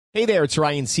Hey there, it's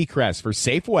Ryan Seacrest for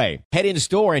Safeway. Head in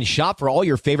store and shop for all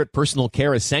your favorite personal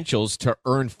care essentials to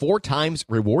earn 4 times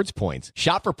rewards points.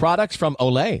 Shop for products from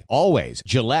Olay, Always,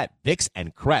 Gillette, Vicks,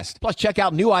 and Crest. Plus, check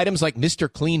out new items like Mr.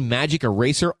 Clean Magic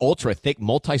Eraser Ultra Thick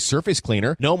Multi-Surface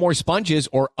Cleaner. No more sponges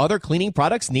or other cleaning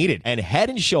products needed. And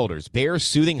Head & Shoulders Bare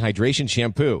Soothing Hydration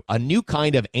Shampoo, a new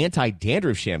kind of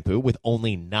anti-dandruff shampoo with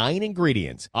only 9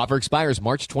 ingredients. Offer expires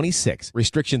March 26.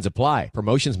 Restrictions apply.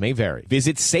 Promotions may vary.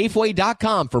 Visit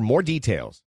Safeway.com for more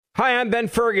details. Hi, I'm Ben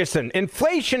Ferguson.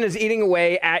 Inflation is eating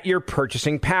away at your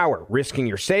purchasing power, risking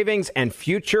your savings and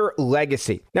future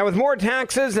legacy. Now, with more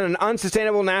taxes and an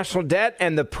unsustainable national debt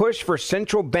and the push for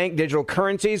central bank digital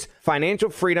currencies, financial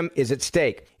freedom is at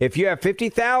stake. If you have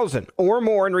 $50,000 or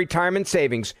more in retirement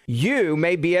savings, you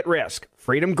may be at risk.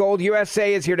 Freedom Gold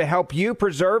USA is here to help you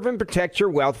preserve and protect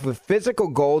your wealth with physical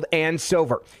gold and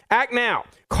silver. Act now.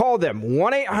 Call them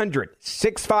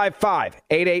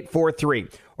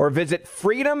 1-800-655-8843 or visit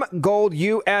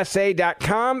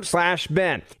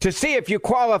freedomgoldusa.com/Ben to see if you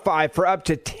qualify for up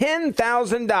to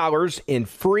 $10,000 in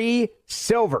free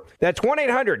silver. That's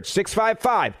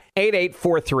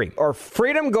 1-800-655-8843 or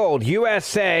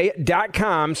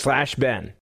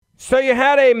freedomgoldusa.com/Ben. So you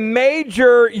had a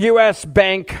major U.S.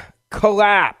 bank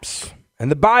collapse,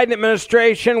 and the Biden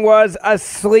administration was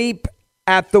asleep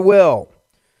at the wheel.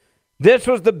 This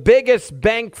was the biggest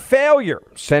bank failure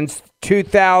since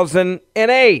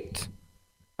 2008.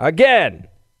 Again,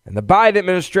 and the Biden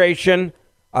administration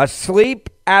asleep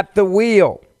at the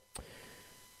wheel.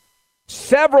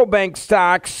 Several bank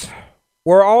stocks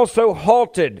were also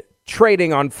halted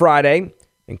trading on Friday,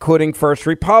 including First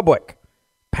Republic,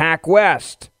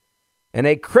 PacWest, and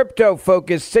a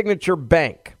crypto-focused Signature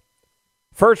Bank.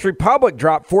 First Republic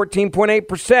dropped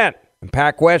 14.8%, and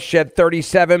PacWest shed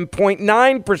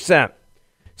 37.9%.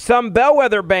 Some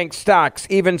bellwether bank stocks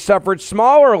even suffered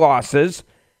smaller losses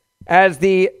as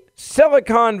the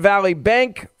Silicon Valley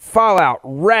Bank fallout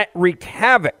wreaked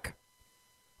havoc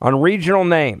on regional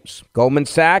names. Goldman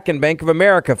Sachs and Bank of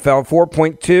America fell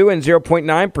 4.2% and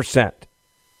 0.9%.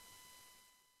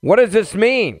 What does this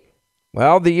mean?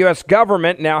 Well, the U.S.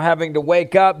 government now having to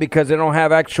wake up because they don't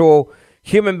have actual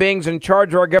human beings in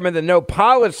charge of our government that know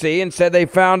policy, and said they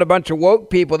found a bunch of woke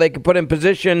people they could put in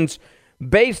positions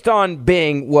based on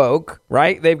being woke,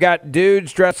 right? They've got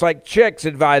dudes dressed like chicks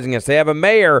advising us. They have a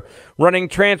mayor running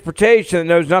transportation that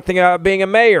knows nothing about being a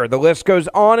mayor. The list goes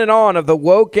on and on of the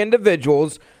woke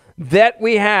individuals that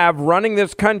we have running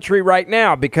this country right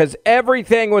now, because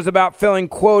everything was about filling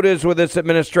quotas with this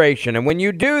administration. And when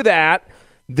you do that,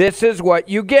 this is what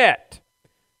you get.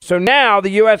 So now the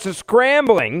U.S. is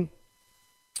scrambling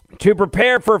to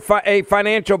prepare for a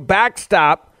financial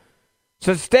backstop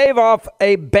to stave off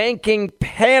a banking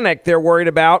panic they're worried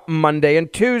about Monday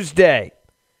and Tuesday.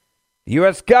 The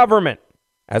U.S. government,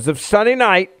 as of Sunday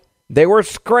night, they were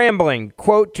scrambling,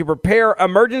 quote, to prepare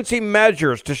emergency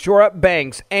measures to shore up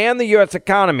banks and the U.S.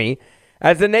 economy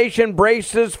as the nation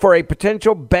braces for a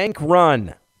potential bank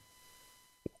run.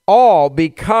 All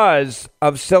because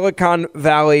of Silicon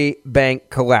Valley Bank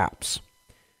collapse.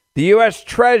 The U.S.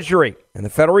 Treasury and the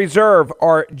Federal Reserve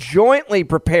are jointly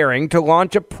preparing to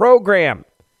launch a program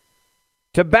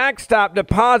to backstop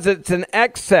deposits in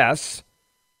excess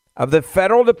of the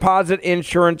Federal Deposit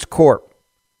Insurance Corp.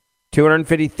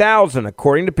 $250,000,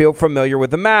 according to people familiar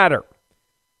with the matter.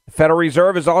 The Federal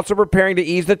Reserve is also preparing to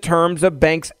ease the terms of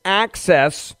banks'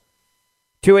 access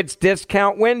to its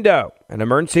discount window, an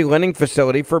emergency lending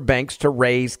facility for banks to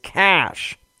raise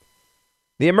cash.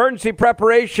 The emergency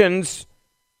preparations,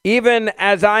 even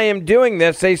as I am doing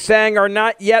this, they saying are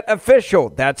not yet official.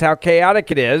 That's how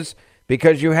chaotic it is,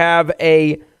 because you have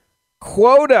a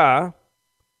quota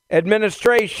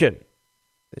administration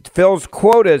that fills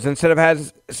quotas instead of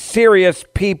has serious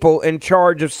people in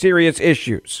charge of serious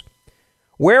issues.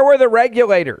 Where were the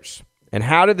regulators? And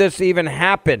how did this even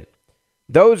happen?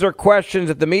 Those are questions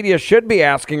that the media should be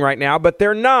asking right now, but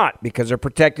they're not, because they're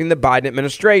protecting the Biden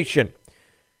administration.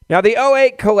 Now, the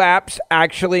 '08 collapse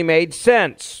actually made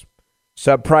sense.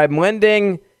 Subprime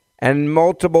lending and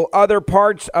multiple other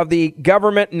parts of the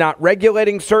government not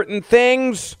regulating certain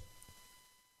things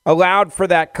allowed for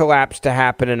that collapse to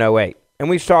happen in '08. And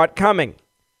we saw it coming.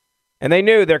 And they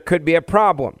knew there could be a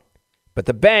problem. But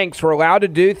the banks were allowed to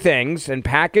do things and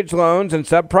package loans and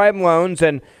subprime loans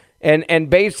and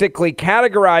basically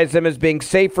categorize them as being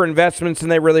safer investments than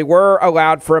they really were,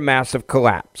 allowed for a massive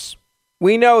collapse.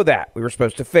 We know that. We were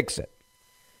supposed to fix it.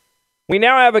 We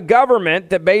now have a government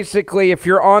that basically, if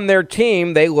you're on their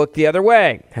team, they look the other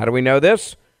way. How do we know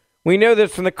this? We know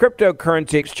this from the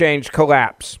cryptocurrency exchange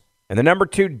collapse. And the number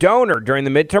 2 donor during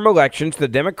the midterm elections, the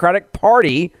Democratic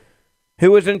Party,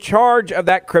 who was in charge of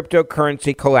that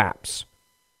cryptocurrency collapse.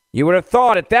 You would have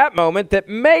thought at that moment that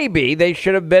maybe they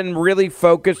should have been really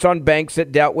focused on banks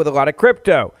that dealt with a lot of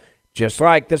crypto, just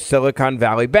like the Silicon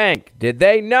Valley Bank. Did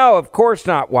they? No, of course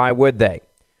not. Why would they?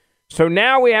 So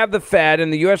now we have the Fed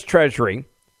and the U.S. Treasury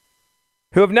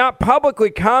who have not publicly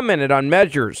commented on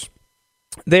measures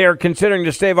they are considering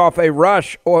to stave off a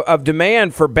rush of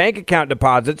demand for bank account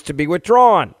deposits to be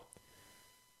withdrawn.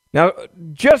 Now,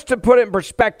 just to put it in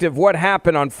perspective what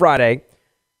happened on Friday,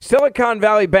 Silicon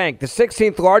Valley Bank, the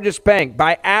 16th largest bank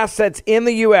by assets in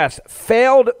the U.S.,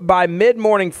 failed by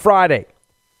mid-morning Friday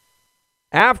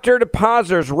after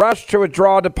depositors rushed to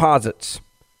withdraw deposits.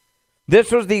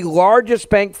 This was the largest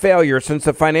bank failure since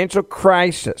the financial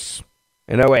crisis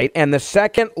in 2008 and the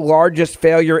second largest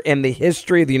failure in the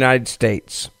history of the United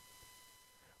States.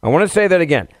 I want to say that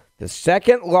again. The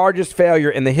second largest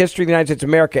failure in the history of the United States of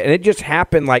America, and it just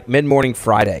happened like mid-morning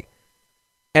Friday.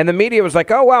 And the media was like,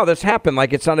 oh, wow, this happened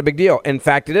like it's not a big deal. In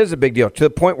fact, it is a big deal, to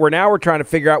the point where now we're trying to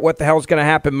figure out what the hell is going to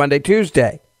happen Monday,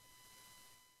 Tuesday.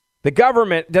 The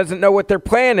government doesn't know what their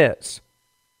plan is.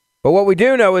 But what we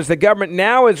do know is the government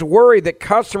now is worried that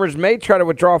customers may try to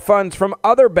withdraw funds from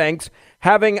other banks,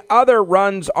 having other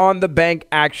runs on the bank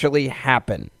actually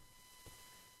happen.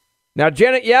 Now,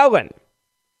 Janet Yellen,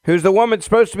 who's the woman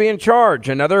supposed to be in charge,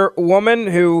 another woman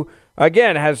who,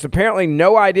 again, has apparently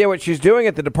no idea what she's doing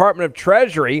at the Department of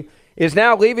Treasury, is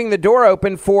now leaving the door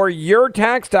open for your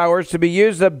tax dollars to be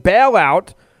used as a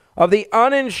bailout of the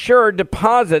uninsured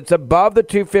deposits above the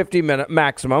 $250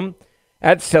 maximum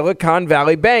at Silicon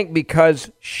Valley Bank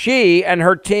because she and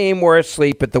her team were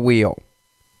asleep at the wheel.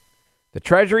 The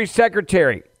Treasury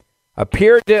Secretary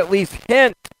appeared to at least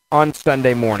hint on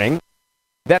Sunday morning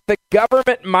that the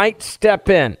government might step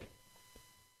in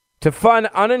to fund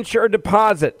uninsured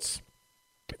deposits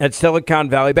at Silicon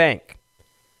Valley Bank.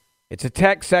 It's a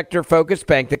tech sector-focused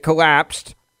bank that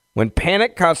collapsed when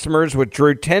panicked customers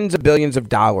withdrew tens of billions of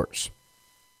dollars.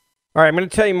 All right, I'm going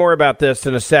to tell you more about this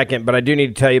in a second, but I do need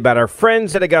to tell you about our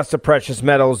friends at Augusta Precious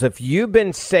Metals. If you've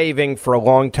been saving for a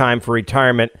long time for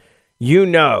retirement, you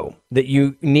know that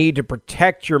you need to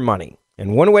protect your money.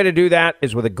 And one way to do that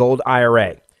is with a gold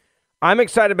IRA. I'm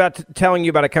excited about telling you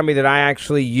about a company that I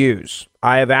actually use.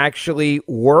 I have actually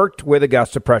worked with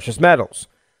Augusta Precious Metals.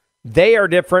 They are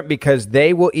different because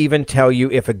they will even tell you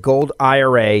if a gold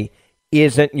IRA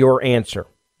isn't your answer.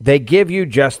 They give you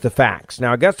just the facts.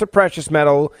 Now, Augusta Precious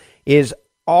Metal is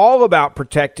all about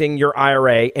protecting your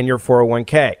IRA and your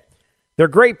 401k. They're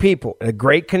great people at a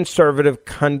great conservative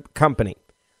company.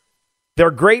 They're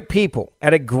great people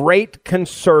at a great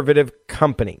conservative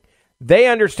company. They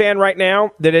understand right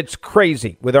now that it's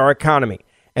crazy with our economy,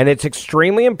 and it's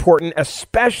extremely important,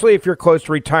 especially if you're close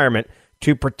to retirement,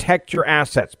 to protect your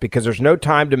assets because there's no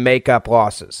time to make up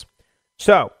losses.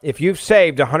 So if you've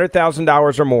saved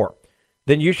 $100,000 or more,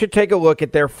 then you should take a look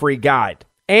at their free guide.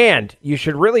 And you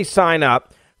should really sign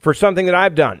up for something that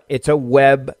I've done. It's a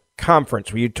web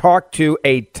conference where you talk to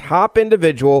a top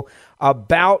individual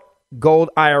about gold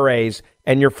IRAs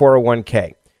and your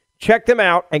 401k. Check them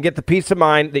out and get the peace of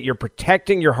mind that you're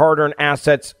protecting your hard-earned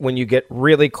assets when you get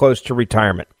really close to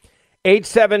retirement.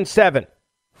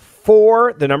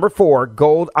 877-4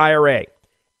 Gold IRA.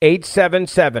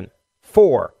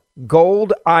 877-4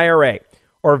 Gold IRA.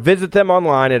 Or visit them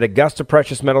online at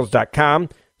AugustaPreciousMetals.com.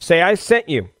 Say I sent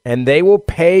you, and they will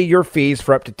pay your fees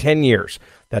for up to 10 years.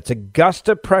 That's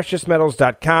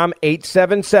AugustaPreciousMetals.com,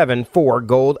 877-4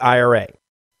 Gold IRA.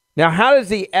 Now, how does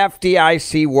the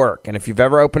FDIC work? And if you've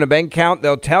ever opened a bank account,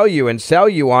 they'll tell you and sell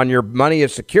you on your money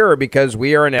is secure because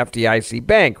we are an FDIC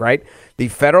bank, right? The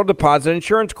Federal Deposit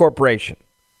Insurance Corporation.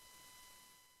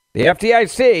 The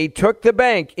FDIC took the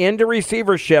bank into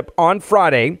receivership on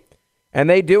Friday, and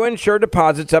they do insure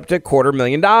deposits up to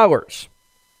 $250,000.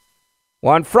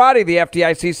 Well, on Friday, the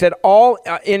FDIC said all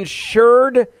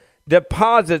insured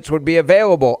deposits would be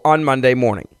available on Monday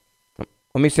morning.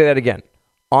 Let me say that again.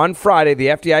 On Friday, the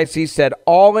FDIC said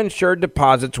all insured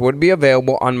deposits would be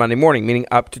available on Monday morning, meaning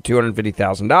up to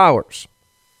 $250,000.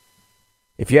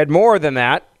 If you had more than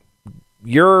that,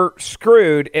 you're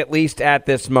screwed, at least at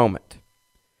this moment.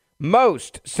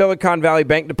 Most Silicon Valley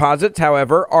Bank deposits,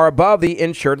 however, are above the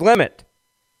insured limit.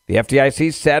 The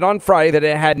FDIC said on Friday that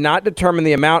it had not determined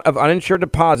the amount of uninsured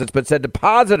deposits, but said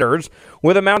depositors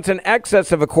with amounts in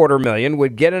excess of $250,000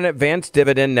 would get an advanced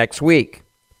dividend next week.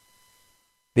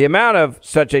 The amount of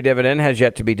such a dividend has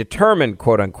yet to be determined,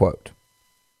 quote unquote.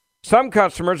 Some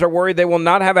customers are worried they will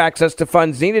not have access to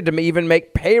funds needed to even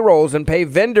make payrolls and pay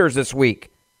vendors this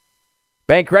week.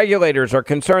 Bank regulators are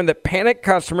concerned that panicked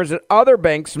customers at other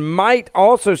banks might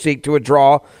also seek to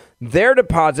withdraw their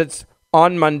deposits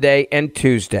on Monday and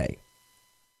Tuesday.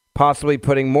 possibly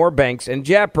putting more banks in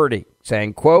jeopardy,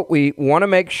 saying, quote, "We want to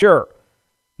make sure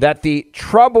that the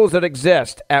troubles that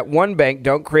exist at one bank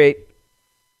don't create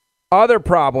other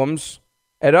problems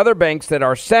at other banks that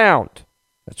are sound."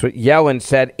 That's what Yellen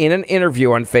said in an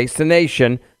interview on Face the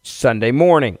Nation Sunday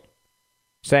morning,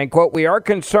 saying, quote, "We are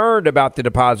concerned about the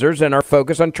depositors and are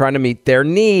focused on trying to meet their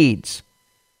needs."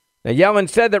 Now, Yellen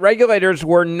said that regulators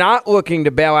were not looking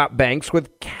to bail out banks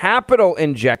with capital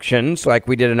injections like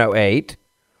we did in '08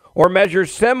 or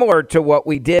measures similar to what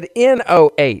we did in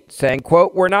 '08, saying,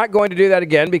 quote, "We're not going to do that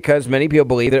again because many people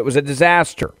believe that it was a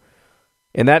disaster.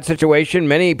 In that situation,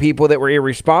 many people that were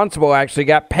irresponsible actually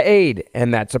got paid,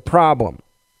 and that's a problem."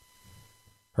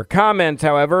 Her comments,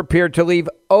 however, appeared to leave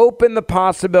open the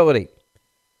possibility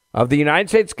of the United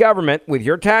States government, with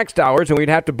your tax dollars, and we'd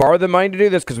have to borrow the money to do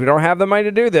this because we don't have the money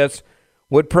to do this,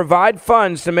 would provide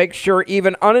funds to make sure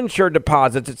even uninsured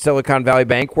deposits at Silicon Valley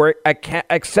Bank were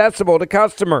accessible to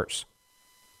customers.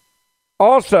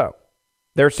 Also,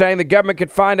 they're saying the government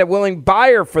could find a willing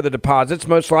buyer for the deposits,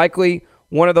 most likely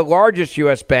one of the largest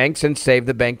U.S. banks, and save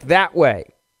the bank that way.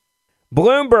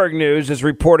 Bloomberg News is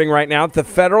reporting right now that the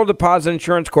Federal Deposit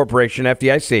Insurance Corporation,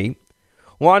 FDIC,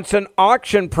 launched an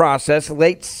auction process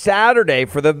late Saturday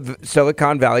for the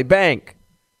Silicon Valley Bank,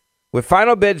 with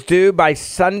final bids due by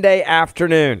Sunday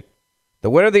afternoon. The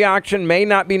winner of the auction may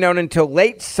not be known until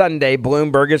late Sunday,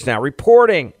 Bloomberg is now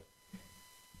reporting.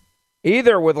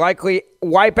 Either would likely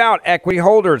wipe out equity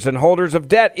holders and holders of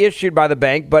debt issued by the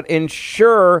bank, but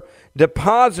ensure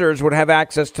depositors would have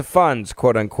access to funds,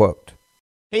 quote unquote.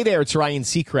 Hey there, it's Ryan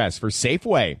Seacrest for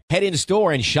Safeway. Head in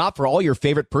store and shop for all your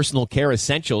favorite personal care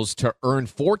essentials to earn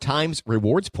 4 times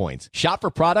rewards points. Shop for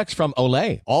products from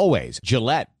Olay, Always,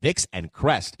 Gillette, Vicks, and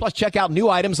Crest. Plus, check out new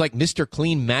items like Mr.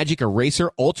 Clean Magic Eraser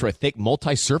Ultra Thick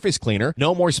Multi-Surface Cleaner.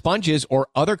 No more sponges or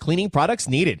other cleaning products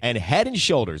needed. And Head &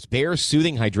 Shoulders Bare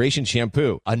Soothing Hydration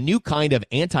Shampoo, a new kind of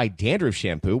anti-dandruff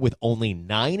shampoo with only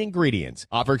 9 ingredients.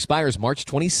 Offer expires March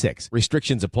 26.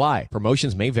 Restrictions apply.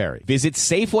 Promotions may vary. Visit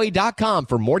Safeway.com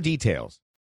for more details.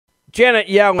 Janet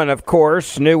Yellen, of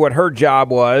course, knew what her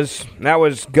job was. That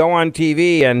was go on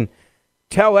TV and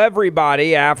tell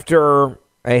everybody after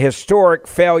a historic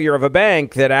failure of a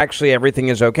bank that actually everything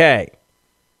is okay,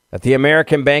 that the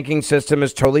American banking system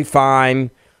is totally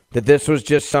fine, that this was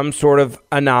just some sort of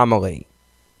anomaly.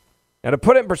 Now, to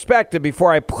put it in perspective,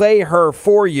 before I play her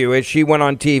for you as she went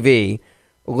on TV,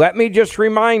 let me just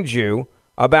remind you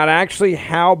about actually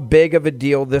how big of a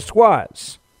deal this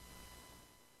was.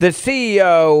 The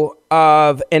CEO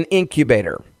of an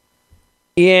incubator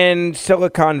in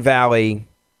Silicon Valley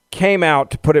came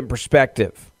out to put it in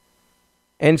perspective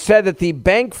and said that the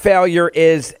bank failure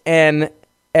is an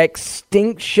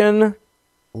extinction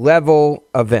level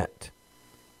event.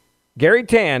 Gary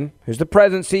Tan, who's the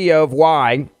president and CEO of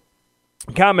Y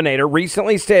Combinator,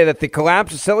 recently stated that the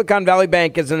collapse of Silicon Valley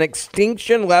Bank is an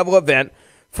extinction level event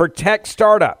for tech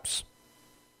startups.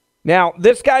 Now,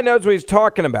 this guy knows what he's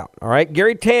talking about, all right?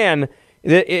 Gary Tan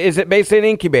is basically an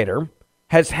incubator,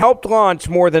 has helped launch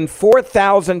more than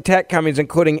 4,000 tech companies,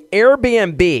 including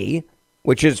Airbnb,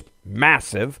 which is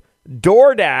massive,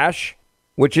 DoorDash,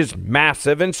 which is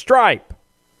massive, and Stripe.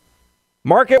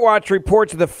 MarketWatch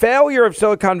reports that the failure of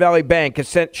Silicon Valley Bank has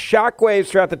sent shockwaves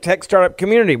throughout the tech startup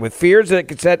community, with fears that it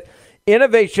could set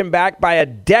innovation back by a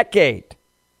decade.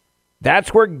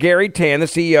 That's where Gary Tan, the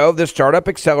CEO of the Startup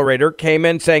Accelerator, came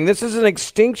in saying this is an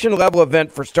extinction level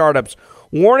event for startups,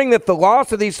 warning that the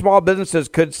loss of these small businesses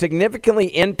could significantly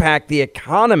impact the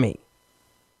economy.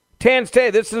 Tan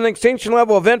stated this is an extinction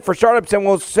level event for startups and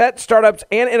will set startups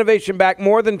and innovation back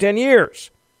more than 10 years.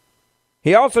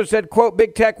 He also said, quote,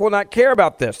 "Big tech will not care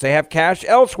about this. They have cash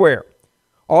elsewhere.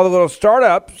 All the little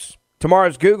startups,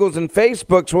 tomorrow's Googles and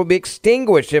Facebooks, will be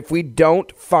extinguished if we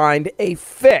don't find a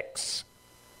fix."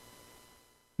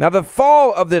 Now, the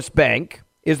fall of this bank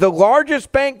is the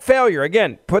largest bank failure,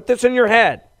 again, put this in your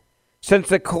head, since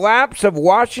the collapse of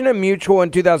Washington Mutual in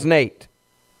 2008.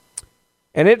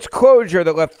 And its closure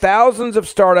that left thousands of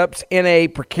startups in a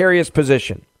precarious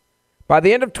position. By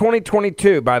the end of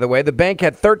 2022, by the way, the bank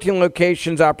had 13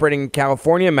 locations operating in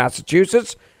California and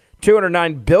Massachusetts,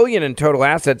 $209 billion in total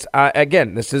assets.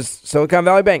 Again, this is Silicon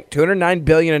Valley Bank, $209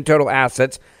 billion in total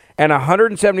assets and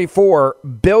 $174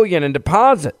 billion in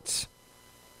deposits.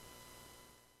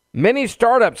 Many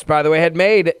startups, by the way, had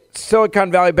made Silicon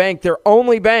Valley Bank their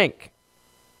only bank.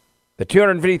 The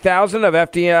 $250,000 of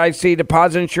FDIC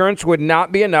deposit insurance would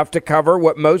not be enough to cover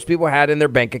what most people had in their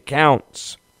bank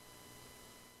accounts.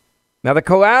 Now, the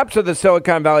collapse of the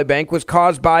Silicon Valley Bank was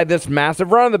caused by this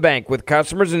massive run of the bank, with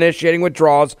customers initiating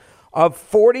withdrawals of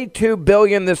 $42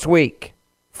 billion this week.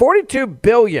 $42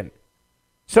 billion.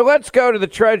 So let's go to the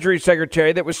Treasury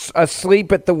Secretary that was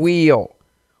asleep at the wheel.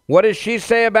 What does she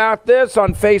say about this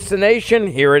on Face the Nation?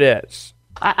 Here it is.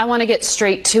 I want to get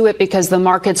straight to it because the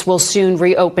markets will soon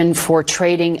reopen for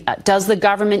trading. Does the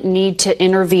government need to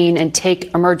intervene and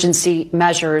take emergency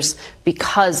measures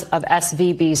because of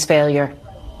SVB's failure?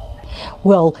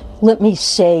 Well, let me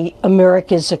say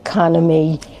America's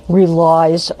economy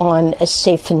relies on a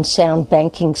safe and sound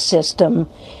banking system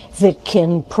that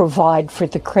can provide for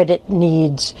the credit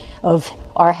needs of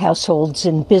our households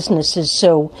and businesses.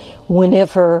 So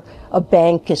whenever a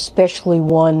bank, especially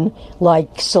one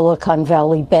like Silicon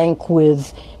Valley Bank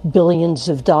with billions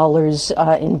of dollars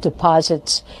in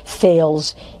deposits,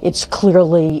 fails, it's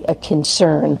clearly a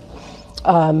concern.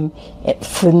 From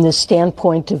the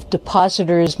standpoint of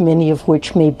depositors, many of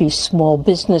which may be small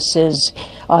businesses,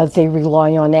 they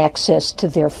rely on access to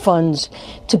their funds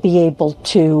to be able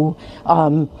to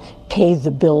pay the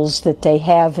bills that they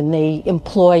have, and they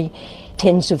employ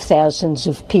tens of thousands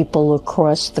of people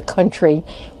across the country.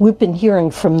 We've been hearing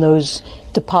from those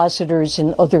depositors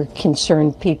and other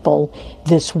concerned people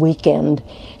this weekend.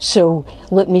 So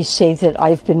let me say that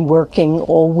I've been working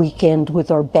all weekend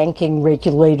with our banking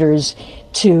regulators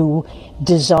to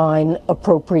design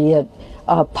appropriate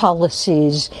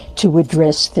policies to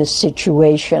address this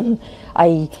situation.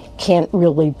 I can't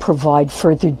really provide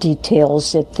further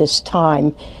details at this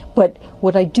time, but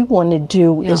what I do want to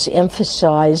do is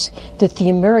emphasize that the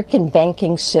American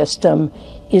banking system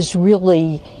is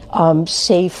really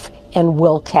safe and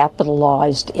well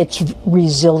capitalized. It's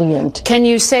resilient. Can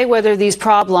you say whether these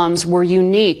problems were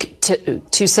unique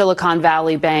to Silicon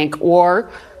Valley Bank, or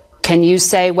can you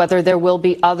say whether there will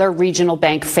be other regional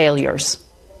bank failures?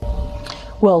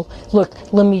 Well, look,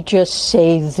 let me just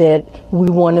say that we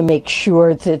want to make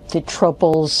sure that the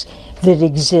troubles that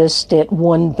exist at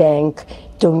one bank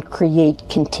don't create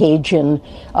contagion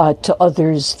to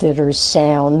others that are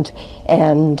sound,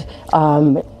 and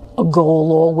a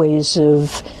goal always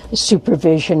of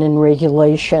supervision and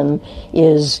regulation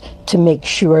is to make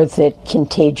sure that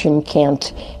contagion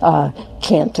can't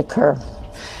occur.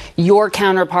 Your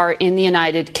counterpart in the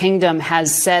United Kingdom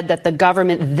has said that the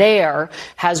government there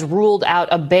has ruled out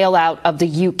a bailout of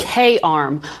the UK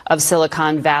arm of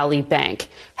Silicon Valley Bank.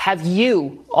 Have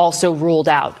you also ruled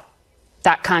out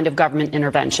that kind of government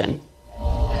intervention?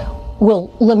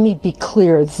 Well, let me be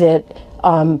clear that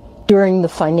during the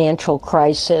financial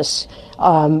crisis,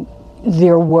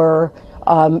 there were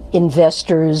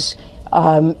investors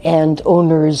and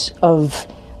owners of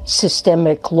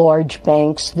systemic large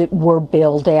banks that were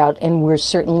bailed out, and we're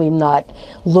certainly not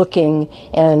looking,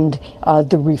 and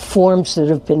the reforms that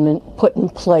have been put in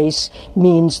place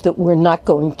means that we're not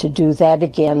going to do that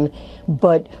again,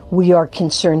 but we are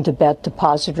concerned about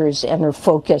depositors and are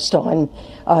focused on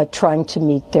trying to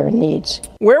meet their needs.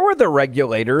 Where were the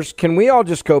regulators? Can we all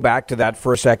just go back to that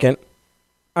for a second?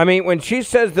 I mean, when she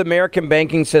says the American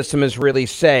banking system is really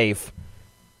safe,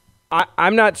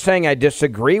 I'm not saying I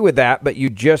disagree with that, but you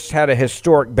just had a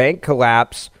historic bank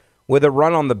collapse with a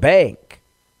run on the bank.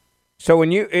 So when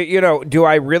do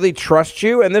I really trust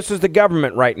you? And this is the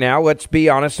government right now. Let's be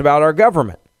honest about our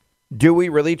government. Do we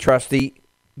really trust the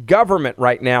government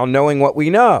right now, knowing what we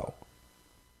know?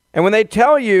 And when they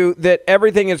tell you that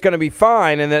everything is going to be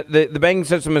fine and that the banking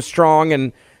system is strong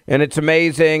and it's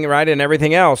amazing, right, and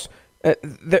everything else,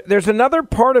 there's another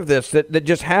part of this that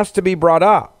just has to be brought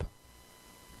up.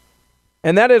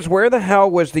 And that is, where the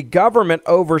hell was the government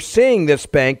overseeing this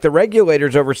bank, the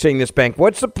regulators overseeing this bank?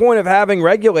 What's the point of having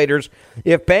regulators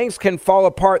if banks can fall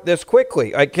apart this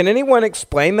quickly? Can anyone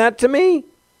explain that to me?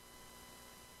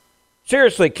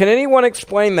 Seriously, can anyone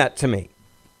explain that to me?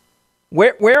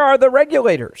 Where are the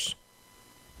regulators?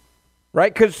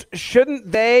 Right? Because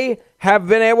shouldn't they have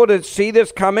been able to see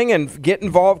this coming and get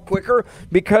involved quicker?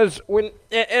 Because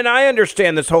and I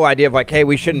understand this whole idea of like, hey,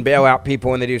 we shouldn't bail out people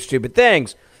when they do stupid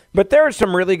things. But there are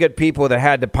some really good people that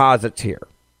had deposits here,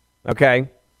 okay?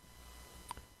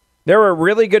 There were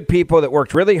really good people that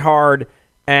worked really hard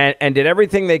and did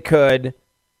everything they could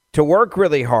to work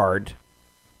really hard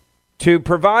to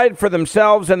provide for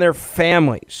themselves and their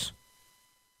families.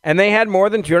 And they had more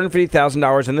than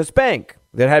 $250,000 in this bank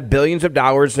that had billions of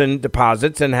dollars in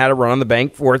deposits and had a run on the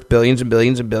bank worth billions and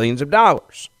billions and billions of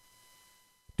dollars.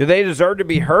 Do they deserve to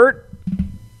be hurt?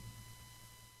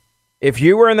 If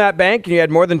you were in that bank and you had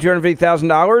more than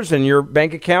 $250,000 in your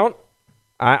bank account,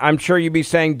 I'm sure you'd be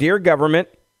saying, dear government,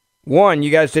 one, you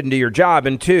guys didn't do your job,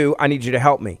 and two, I need you to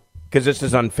help me because this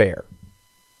is unfair.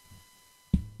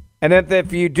 And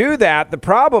if you do that, the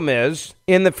problem is,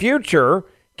 in the future,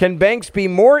 can banks be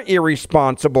more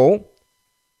irresponsible,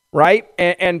 right,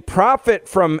 and profit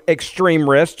from extreme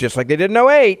risk, just like they did in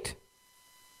 2008,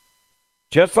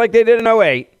 just like they did in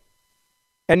 2008,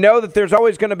 and know that there's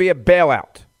always going to be a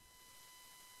bailout.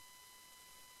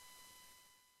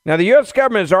 Now, the U.S.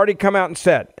 government has already come out and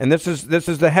said, and this is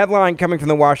the headline coming from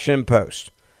the Washington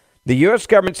Post. The U.S.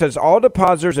 government says all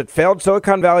depositors at failed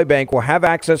Silicon Valley Bank will have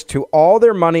access to all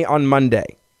their money on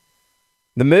Monday.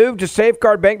 The move to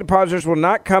safeguard bank depositors will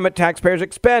not come at taxpayers'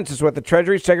 expense, is what the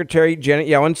Treasury Secretary Janet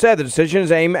Yellen said. The decision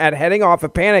is aimed at heading off a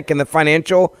panic in the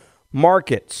financial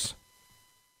markets.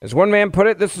 As one man put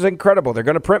it, this is incredible. They're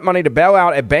going to print money to bail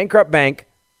out a bankrupt bank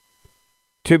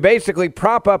to basically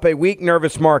prop up a weak,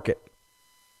 nervous market.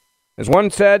 As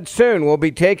one said, soon we'll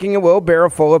be taking a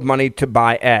wheelbarrow full of money to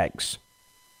buy eggs.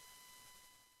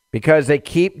 Because they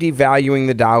keep devaluing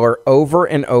the dollar over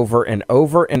and over and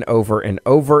over and over and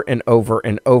over and over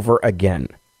and over again.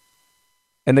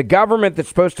 And the government that's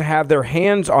supposed to have their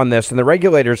hands on this and the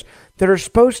regulators that are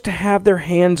supposed to have their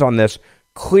hands on this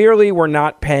clearly were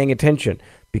not paying attention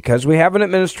because we have an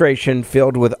administration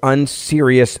filled with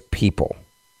unserious people.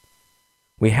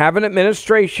 We have an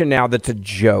administration now that's a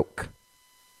joke.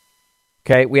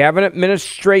 Okay, we have an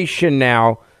administration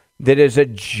now that is a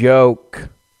joke.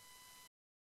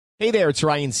 Hey there, it's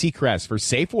Ryan Seacrest for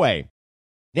Safeway.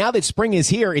 Now that spring is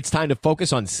here, it's time to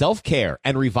focus on self-care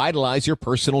and revitalize your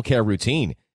personal care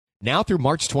routine. Now through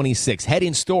March 26, head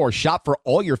in store, shop for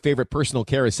all your favorite personal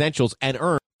care essentials, and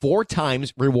earn 4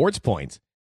 times rewards points.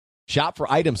 Shop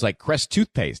for items like Crest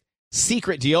toothpaste,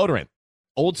 Secret deodorant,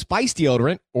 Old Spice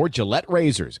deodorant, or Gillette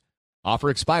razors.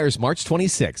 Offer expires March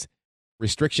 26.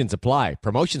 Restrictions apply.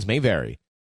 Promotions may vary.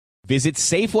 Visit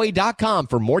Safeway.com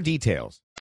for more details.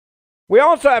 We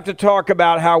also have to talk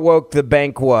about how woke the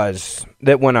bank was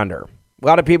that went under. A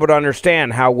lot of people don't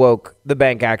understand how woke the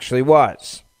bank actually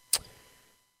was.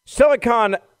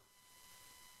 Silicon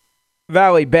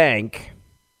Valley Bank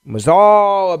was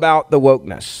all about the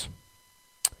wokeness.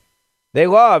 They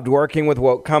loved working with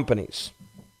woke companies.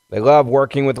 They loved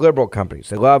working with liberal companies.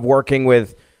 They loved working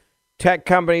with tech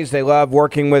companies. They love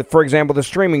working with, for example, the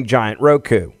streaming giant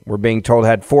Roku. We're being told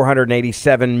had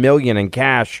 $487 million in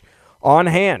cash on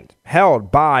hand,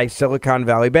 held by Silicon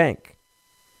Valley Bank.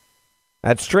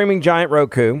 That streaming giant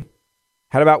Roku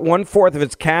had about 1/4 of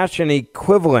its cash and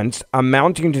equivalents,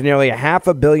 amounting to nearly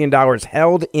 $500 million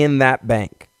held in that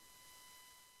bank.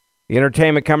 The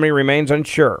entertainment company remains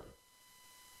unsure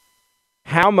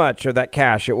how much of that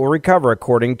cash it will recover,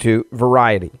 according to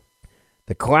Variety.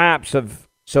 The collapse of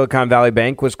Silicon Valley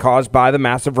Bank was caused by the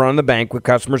massive run on the bank, with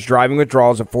customers driving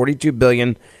withdrawals of $42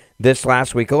 billion this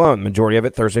last week alone, the majority of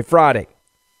it Thursday, Friday.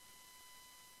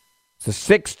 It's the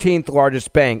 16th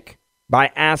largest bank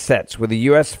by assets, with the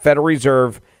U.S. Federal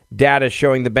Reserve data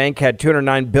showing the bank had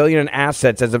 $209 billion in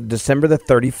assets as of December the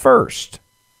 31st.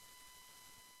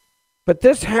 But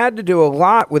this had to do a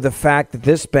lot with the fact that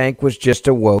this bank was just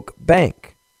a woke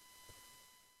bank.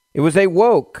 It was a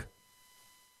woke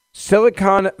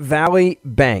Silicon Valley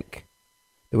Bank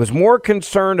that was more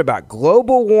concerned about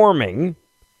global warming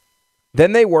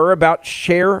than they were about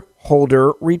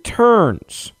shareholder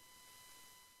returns.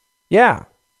 Yeah.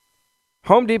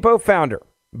 Home Depot founder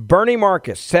Bernie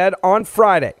Marcus said on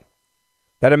Friday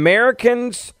that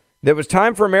it was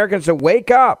time for Americans to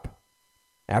wake up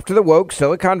after the woke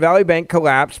Silicon Valley Bank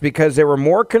collapsed because they were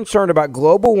more concerned about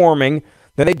global warming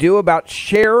than they do about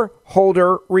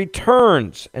shareholder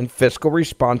returns and fiscal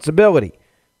responsibility.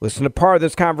 Listen to part of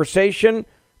this conversation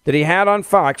that he had on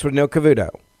Fox with Neil Cavuto.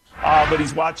 But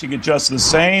he's watching it just the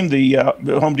same. The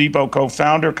Home Depot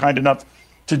co-founder, kind enough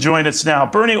to join us now.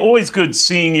 Bernie, always good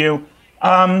seeing you.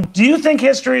 Do you think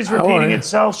history is repeating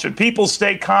itself? Should people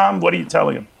stay calm? What are you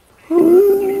telling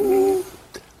them?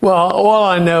 Well, all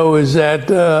I know is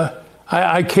that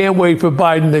I can't wait for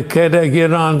Biden to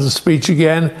get on the speech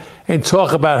again and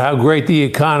talk about how great the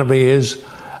economy is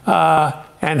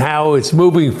and how it's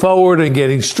moving forward and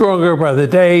getting stronger by the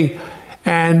day.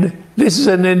 And this is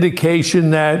an indication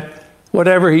that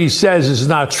whatever he says is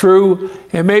not true.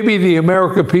 And maybe the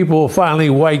American people will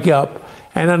finally wake up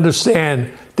and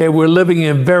understand that we're living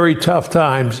in very tough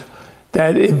times,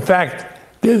 that, in fact,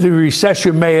 the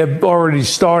recession may have already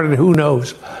started, who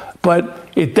knows. But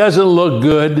it doesn't look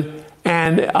good.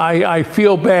 And I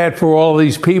feel bad for all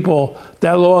these people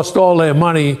that lost all their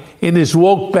money in this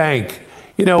woke bank.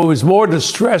 You know, it was more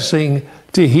distressing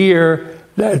to hear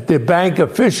that the bank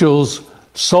officials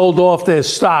sold off their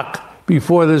stock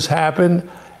before this happened.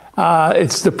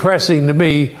 It's depressing to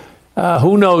me.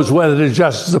 Who knows whether the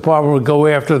Justice Department would go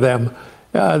after them.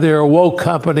 They're a woke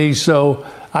company, so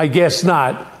I guess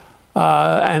not.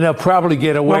 And they'll probably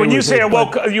get away with it. When you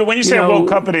say a woke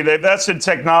company, that's in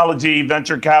technology,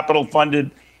 venture capital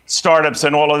funded startups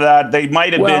and all of that. They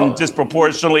might have been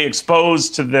disproportionately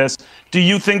exposed to this. Do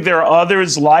you think there are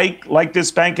others like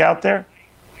this bank out there?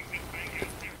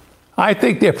 I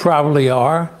think there probably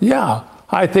are. Yeah.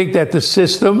 I think that the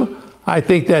system, I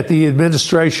think that the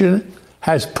administration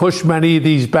has pushed many of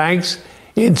these banks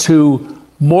into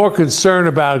more concern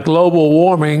about global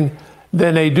warming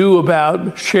than they do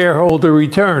about shareholder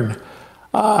return.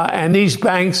 And these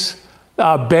banks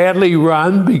are badly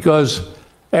run because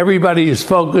everybody is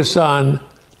focused on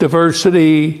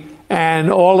diversity and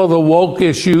all of the woke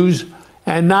issues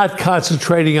and not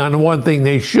concentrating on one thing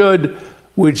they should,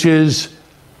 which is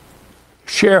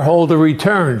shareholder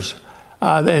returns.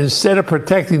 Instead of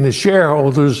protecting the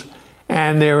shareholders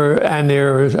and their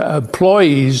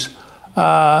employees,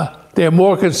 they're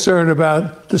more concerned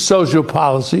about the social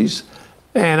policies.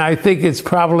 And I think it's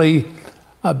probably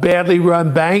a badly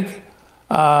run bank.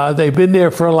 They've been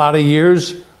there for a lot of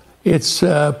years. It's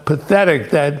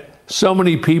pathetic that so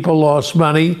many people lost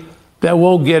money that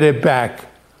won't get it back.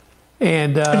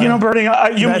 And Bernie,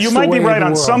 you might be right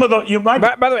on some of the. You might.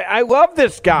 By the way, I love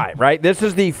this guy. Right, this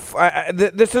is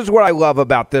this is what I love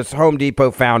about this Home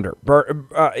Depot founder.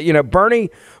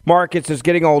 Bernie Marcus is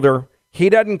getting older. He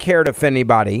doesn't care to offend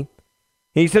anybody.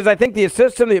 He says, "I think the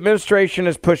system, the administration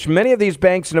has pushed many of these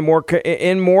banks into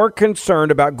more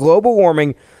concerned about global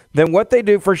warming than what they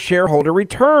do for shareholder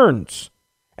returns.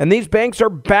 And these banks are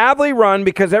badly run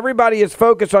because everybody is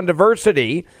focused on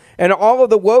diversity and all of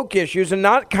the woke issues and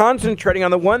not concentrating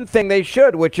on the one thing they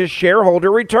should, which is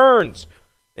shareholder returns.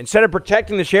 Instead of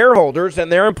protecting the shareholders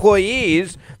and their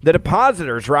employees, the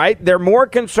depositors, right? They're more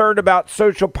concerned about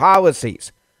social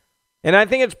policies. And I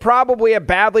think it's probably a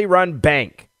badly run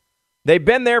bank. They've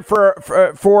been there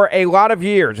for a lot of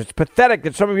years. It's pathetic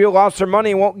that some of you lost their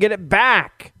money and won't get it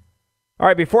back." All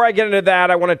right, before I get into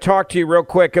that, I want to talk to you real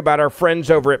quick about our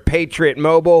friends over at Patriot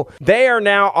Mobile. They are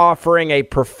now offering a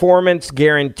performance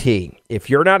guarantee. If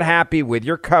you're not happy with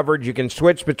your coverage, you can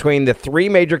switch between the 3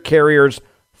 major carriers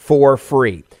for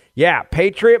free. Yeah,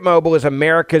 Patriot Mobile is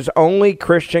America's only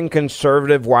Christian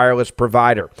conservative wireless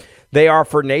provider. They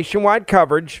offer nationwide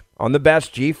coverage on the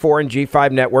best G4 and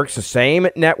G5 networks, the same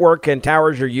network and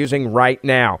towers you're using right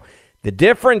now. The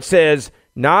difference is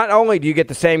not only do you get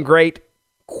the same great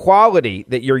quality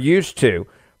that you're used to,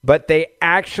 but they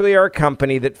actually are a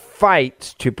company that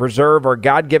fights to preserve our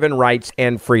God-given rights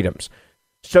and freedoms.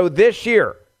 So this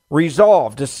year,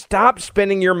 resolve to stop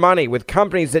spending your money with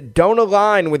companies that don't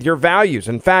align with your values.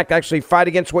 In fact, actually fight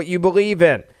against what you believe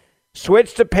in.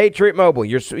 Switch to Patriot Mobile.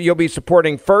 You'll be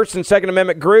supporting First and Second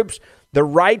Amendment groups, the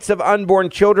rights of unborn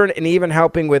children, and even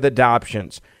helping with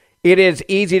adoptions. It is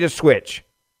easy to switch.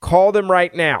 Call them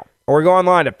right now. Or go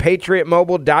online to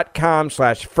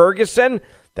patriotmobile.com/Ferguson.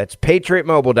 That's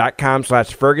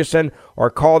patriotmobile.com/Ferguson. Or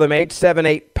call them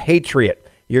 878-PATRIOT.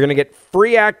 You're going to get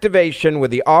free activation with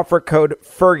the offer code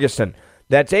Ferguson.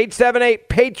 That's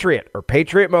 878-PATRIOT or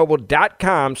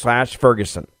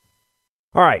patriotmobile.com/Ferguson.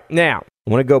 All right, now, I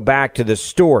want to go back to this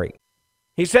story.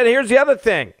 He said, here's the other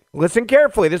thing. Listen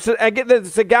carefully. This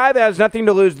is a guy that has nothing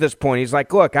to lose at this point. He's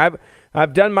like, look, I've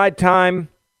done my time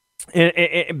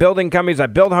in building companies. I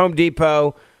built Home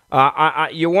Depot.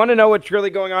 You want to know what's really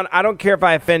going on? I don't care if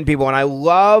I offend people. And I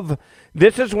love,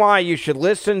 this is why you should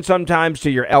listen sometimes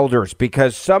to your elders,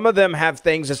 because some of them have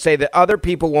things to say that other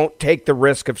people won't take the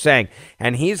risk of saying.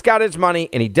 And he's got his money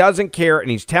and he doesn't care and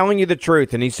he's telling you the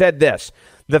truth. And he said this: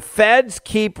 the feds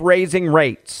keep raising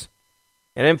rates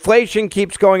and inflation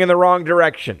keeps going in the wrong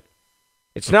direction.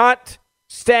 It's not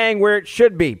staying where it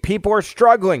should be. People are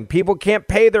struggling. People can't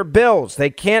pay their bills. They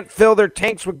can't fill their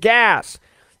tanks with gas.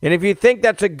 And if you think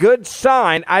that's a good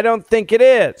sign, I don't think it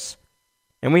is.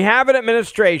 And we have an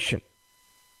administration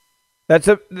that's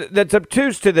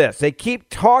obtuse to this. They keep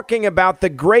talking about the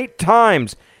great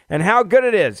times and how good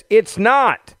it is. It's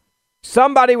not.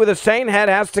 Somebody with a sane head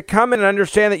has to come in and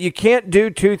understand that you can't do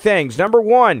two things. Number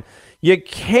one, you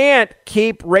can't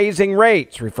keep raising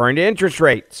rates, referring to interest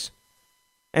rates.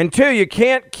 And two, you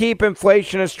can't keep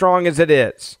inflation as strong as it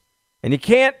is. And you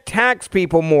can't tax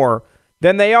people more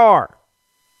than they are.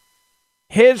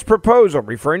 His proposal,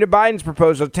 referring to Biden's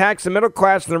proposal, to tax the middle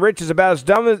class and the rich, is about as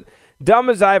dumb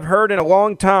as I've heard in a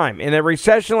long time. In a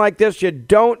recession like this, you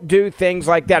don't do things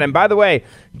like that. And by the way,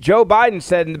 Joe Biden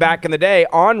said back in the day,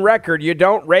 on record, you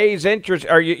don't raise interest,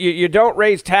 or you don't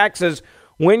raise taxes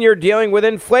when you're dealing with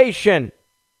inflation.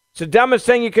 It's the dumbest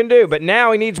thing you can do. But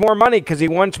now he needs more money because he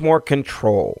wants more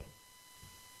control.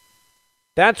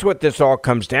 That's what this all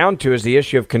comes down to, is the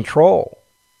issue of control.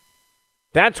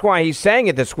 That's why he's saying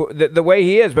it the way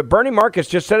he is. But Bernie Marcus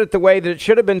just said it the way that it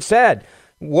should have been said.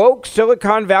 woke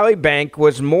Silicon Valley Bank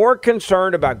was more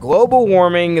concerned about global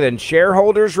warming than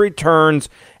shareholders' returns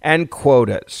and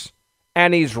quotas.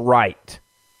 And he's right.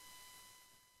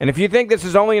 And if you think this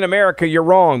is only in America, you're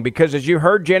wrong, because as you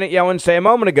heard Janet Yellen say a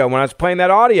moment ago when I was playing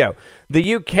that audio,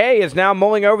 the UK is now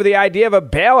mulling over the idea of a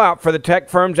bailout for the tech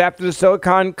firms after the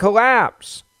Silicon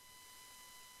collapse.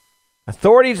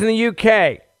 Authorities in the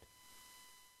UK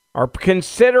are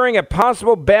considering a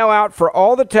possible bailout for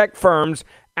all the tech firms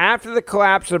after the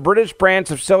collapse of the British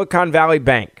branch of Silicon Valley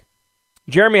Bank.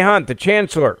 Jeremy Hunt, the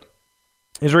chancellor,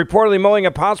 is reportedly mulling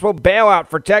a possible bailout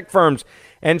for tech firms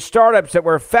and startups that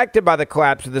were affected by the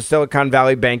collapse of the Silicon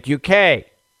Valley Bank UK.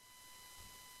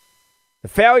 The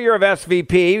failure of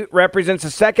SVP represents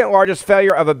the second largest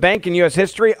failure of a bank in U.S.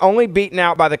 history, only beaten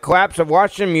out by the collapse of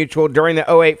Washington Mutual during the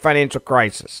 2008 financial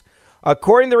crisis.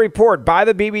 According to the report by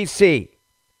the BBC,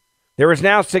 there is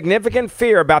now significant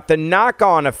fear about the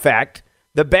knock-on effect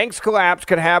the bank's collapse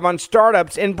could have on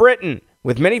startups in Britain,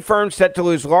 with many firms set to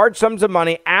lose large sums of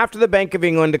money after the Bank of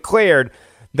England declared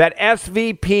that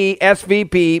SVP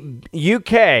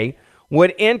UK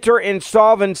would enter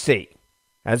insolvency.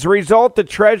 As a result, the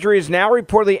Treasury is now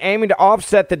reportedly aiming to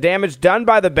offset the damage done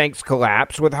by the bank's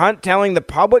collapse, with Hunt telling the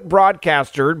public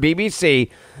broadcaster, BBC,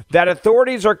 that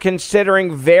authorities are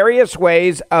considering various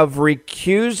ways of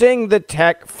recusing the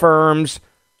tech firms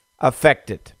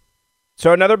affected.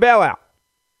 So another bailout.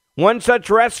 One such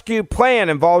rescue plan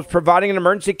involves providing an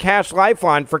emergency cash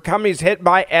lifeline for companies hit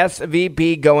by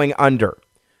SVP going under.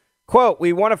 Quote,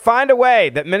 we want to find a way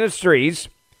that ministries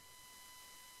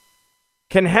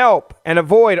can help and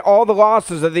avoid all the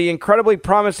losses of the incredibly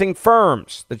promising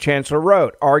firms, the chancellor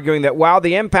wrote, arguing that while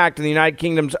the impact on the United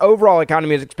Kingdom's overall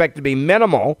economy is expected to be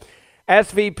minimal,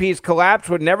 SVP's collapse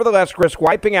would nevertheless risk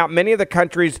wiping out many of the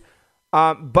country's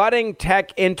budding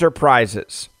tech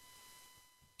enterprises.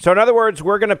 So in other words,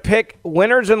 we're going to pick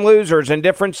winners and losers in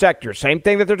different sectors. Same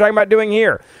thing that they're talking about doing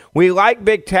here. We like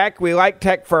big tech. We like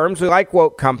tech firms. We like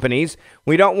woke companies.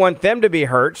 We don't want them to be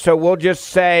hurt. So we'll just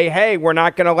say, hey, we're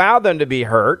not going to allow them to be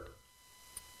hurt.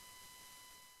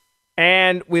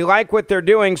 And we like what they're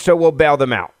doing, so we'll bail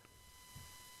them out.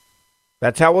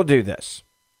 That's how we'll do this.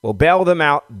 We'll bail them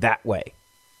out that way.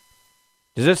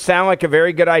 Does this sound like a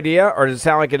very good idea, or does it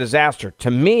sound like a disaster?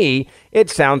 To me, it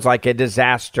sounds like a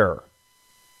disaster.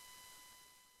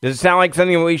 Does it sound like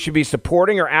something we should be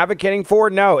supporting or advocating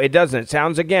for? No, it doesn't. It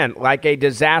sounds, again, like a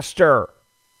disaster.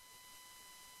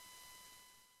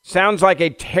 Sounds like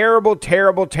a terrible,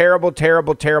 terrible, terrible,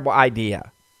 terrible, terrible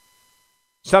idea.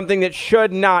 Something that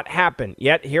should not happen.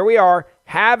 Yet here we are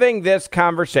having this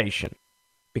conversation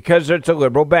because it's a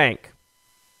liberal bank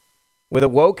with a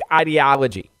woke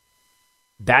ideology.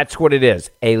 That's what it is.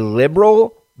 A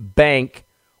liberal bank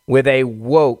with a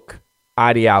woke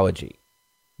ideology.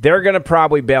 They're going to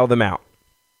probably bail them out.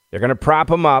 They're going to prop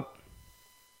them up,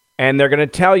 and they're going to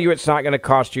tell you it's not going to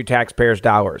cost you taxpayers'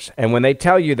 dollars. And when they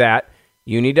tell you that,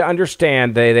 you need to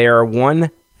understand that they are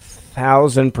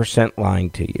 1,000%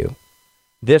 lying to you.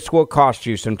 This will cost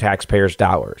you some taxpayers'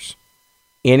 dollars.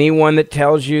 Anyone that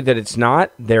tells you that it's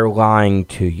not, they're lying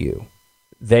to you.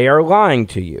 They are lying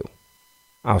to you.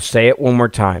 I'll say it one more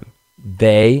time.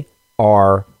 They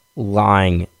are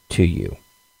lying to you.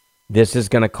 This is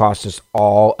going to cost us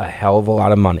all a hell of a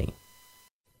lot of money.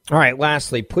 All right,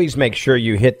 lastly, please make sure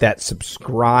you hit that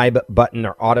subscribe button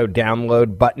or auto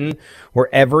download button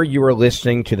wherever you are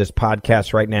listening to this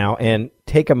podcast right now, and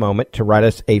take a moment to write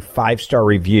us a 5-star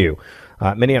review.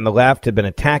 Many on the left have been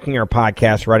attacking our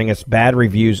podcast, writing us bad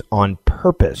reviews on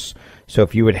purpose. So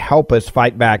if you would help us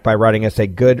fight back by writing us a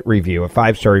good review, a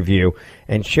 5-star review,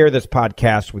 and share this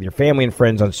podcast with your family and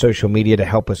friends on social media to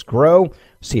help us grow.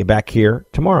 See you back here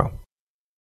tomorrow.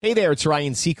 Hey there, it's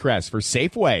Ryan Seacrest for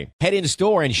Safeway. Head in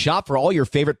store and shop for all your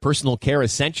favorite personal care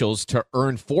essentials to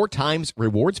earn 4 times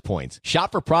rewards points.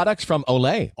 Shop for products from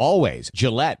Olay, Always,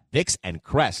 Gillette, Vicks, and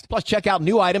Crest. Plus, check out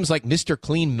new items like Mr.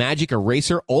 Clean Magic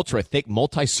Eraser Ultra Thick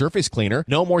Multi-Surface Cleaner.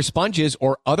 No more sponges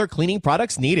or other cleaning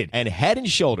products needed. And Head &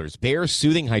 Shoulders Bare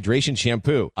Soothing Hydration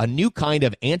Shampoo, a new kind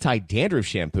of anti-dandruff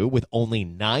shampoo with only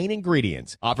 9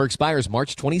 ingredients. Offer expires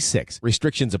March 26.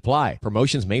 Restrictions apply.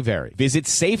 Promotions may vary. Visit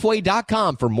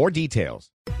Safeway.com for more details.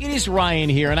 It is Ryan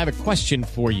here, and I have a question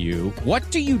for you.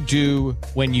 What do you do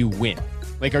when you win?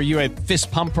 Like, are you a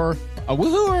fist pumper, a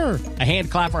woohooer, a hand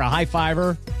clapper, a high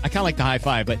fiver? I kind of like the high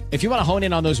five, but if you want to hone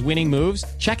in on those winning moves,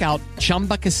 check out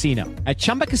Chumba Casino. At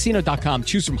ChumbaCasino.com,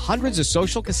 choose from hundreds of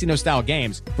social casino-style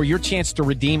games for your chance to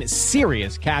redeem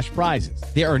serious cash prizes.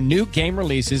 There are new game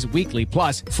releases weekly,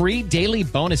 plus free daily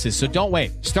bonuses. So don't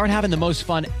wait. Start having the most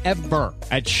fun ever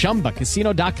at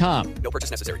ChumbaCasino.com. No purchase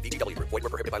necessary. VGW Group. Void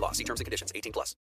where prohibited by law. See terms and conditions. 18+.